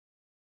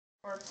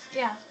Or,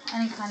 yeah,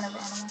 any kind of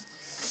animal.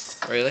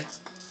 Really?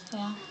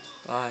 Yeah.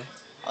 Why?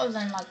 Other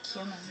than, like,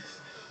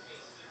 humans.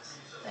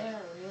 They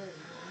are really mean.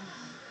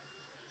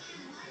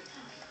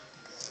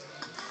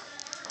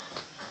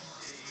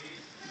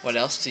 What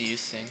else do you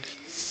think?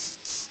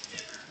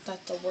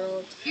 That the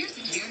world...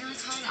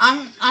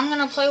 I'm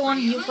gonna play one,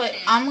 you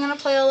play... I'm gonna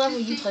play a level,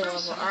 you play a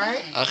level,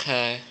 alright?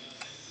 Okay.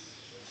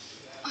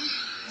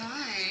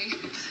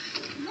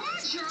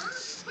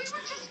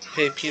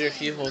 Hey, Peter,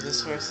 can you hold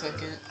this for a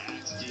second?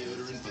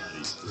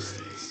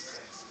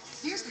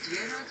 Here's the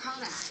deodorant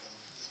called Axe.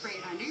 Spray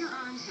it under your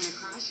arms and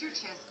across your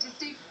chest to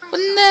stay fresh.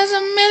 When there's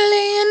a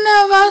million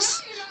of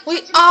us,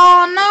 we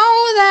all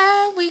know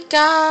that we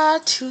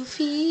got to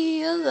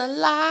feel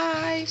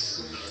alive.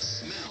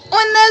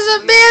 When there's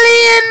a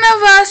billion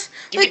of us,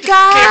 we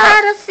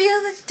gotta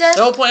feel the death.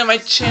 The whole point of my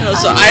channel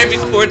is so I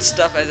record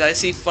stuff as I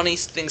see funny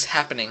things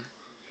happening.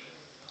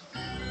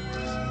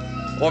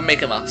 Or make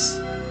them ups.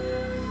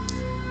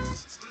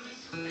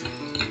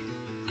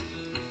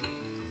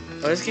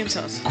 Oh, this game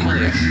sounds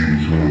familiar.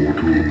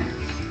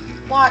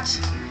 Watch.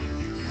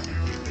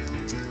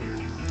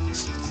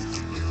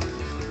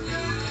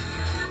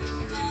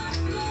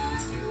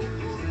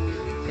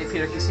 Hey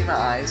Peter, can you see my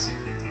eyes?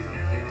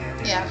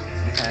 Yeah.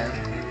 Okay.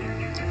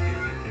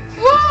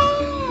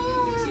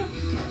 Whoa!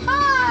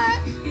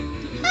 Hi!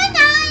 Hi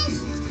guys!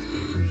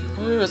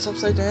 Ooh, it's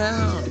upside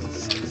down.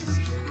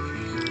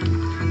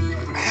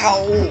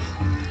 Ow!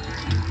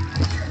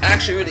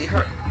 Actually really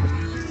hurt.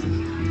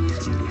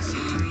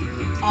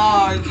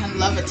 Oh, you can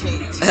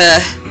levitate.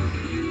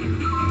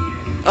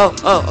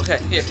 Oh, okay.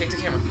 Here, take the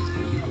camera.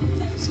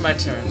 It's my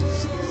turn.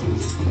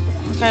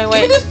 Okay,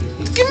 wait.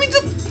 Give me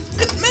the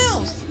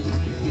mouse!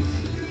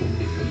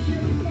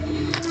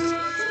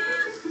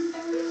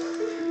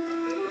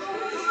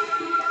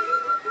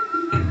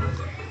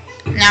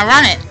 Now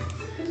run it.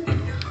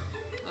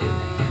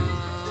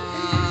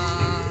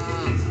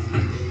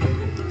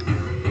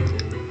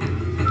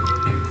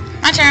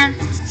 My turn.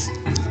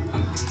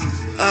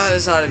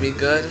 This ought to be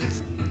good.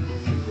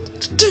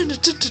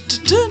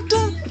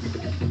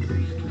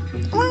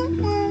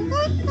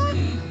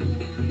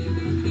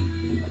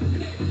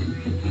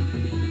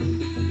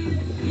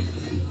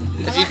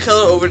 If you kill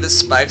her over the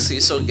spikes,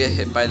 you still get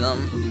hit by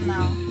them.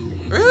 No.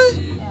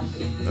 Really? Yeah.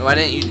 Why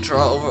didn't you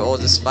draw over all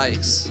the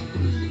spikes?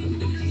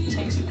 It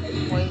takes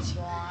way too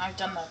long. I've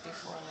done that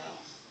before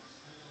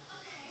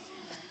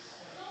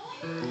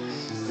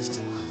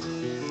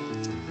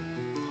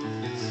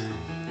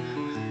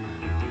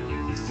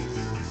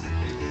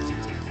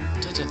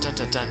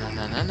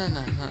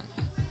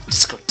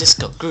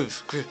Disco,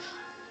 groove.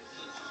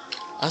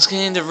 I was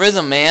getting the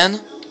rhythm, man.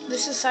 though.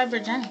 This is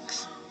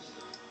Cybergenics.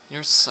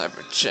 You're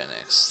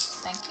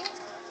Cybergenics. Thank you.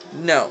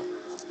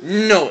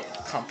 No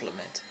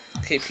compliment.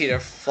 Okay, Peter,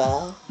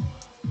 fall.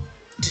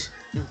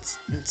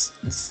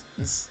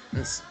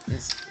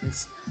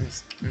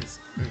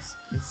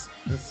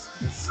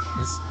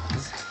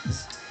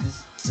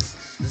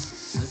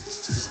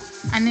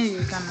 I knew you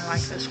were gonna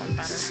like this one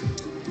better.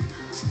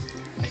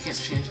 I can't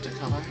change the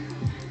color.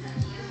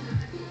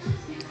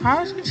 How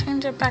would you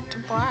change it back to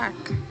black?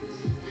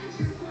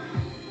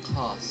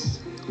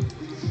 Cost.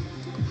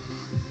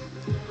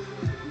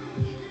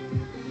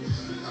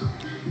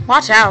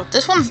 Watch out.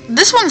 This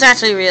one's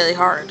actually really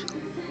hard.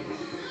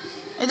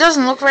 It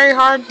doesn't look very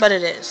hard, but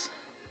it is.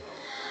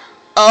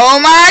 Oh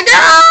my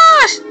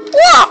gosh!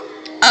 Whoa!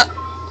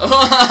 Look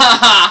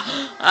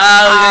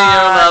at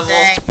your level.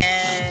 Dang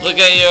it. Look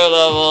at your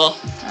level.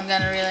 I'm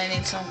gonna really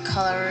need some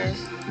colorifica.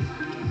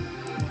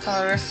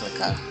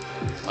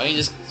 Why don't you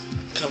just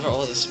cover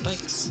all the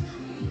spikes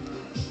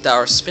that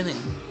are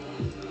spinning?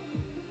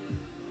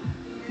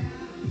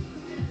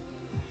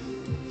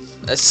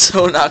 That's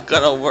so not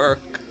gonna work.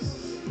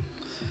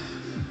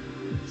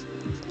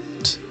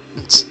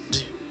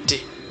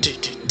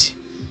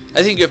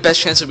 I think your best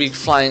chance would be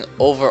flying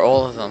over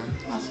all of them.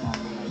 That's what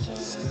I'm gonna do.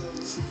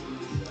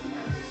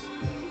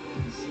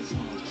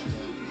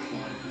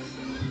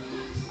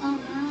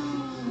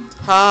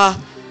 Oh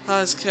no.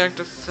 His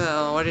character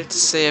fell. What did you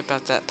say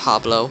about that,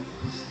 Pablo?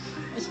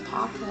 It's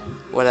Paco.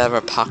 Whatever,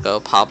 Paco,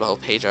 Pablo,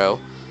 Pedro.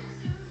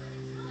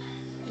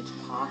 It's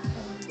Paco.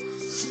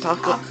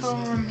 Paco. Paco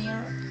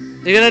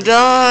Ramirez. You're gonna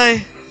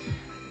die!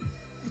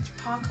 It's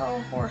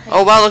Paco Jorge.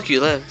 Oh wow, look, you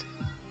lived.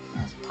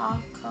 It's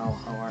Paco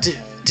Jorge.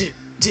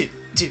 You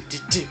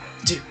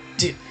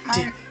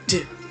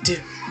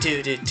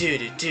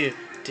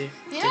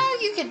know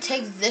you could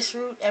take this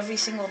route every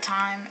single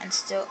time and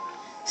still...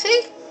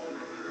 See?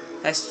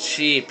 That's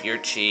cheap, you're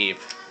cheap.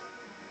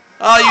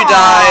 Oh, you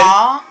died!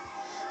 Aww,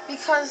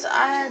 because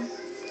I had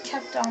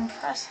kept on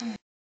pressing.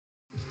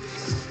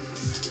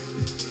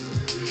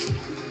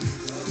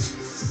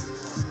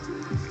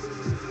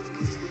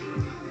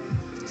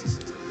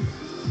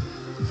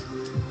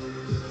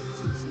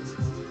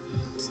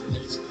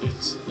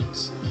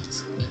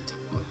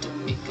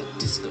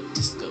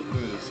 Disco,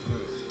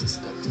 groove,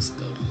 disco.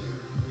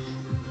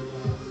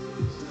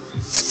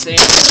 Say,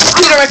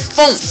 Peter, my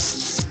phone!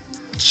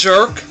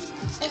 Jerk!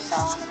 It fell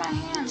out of my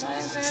hands. I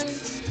was very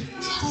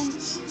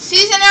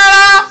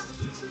Seasonella!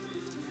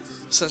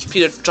 Since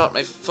Peter dropped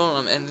my phone,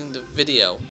 I'm ending the video.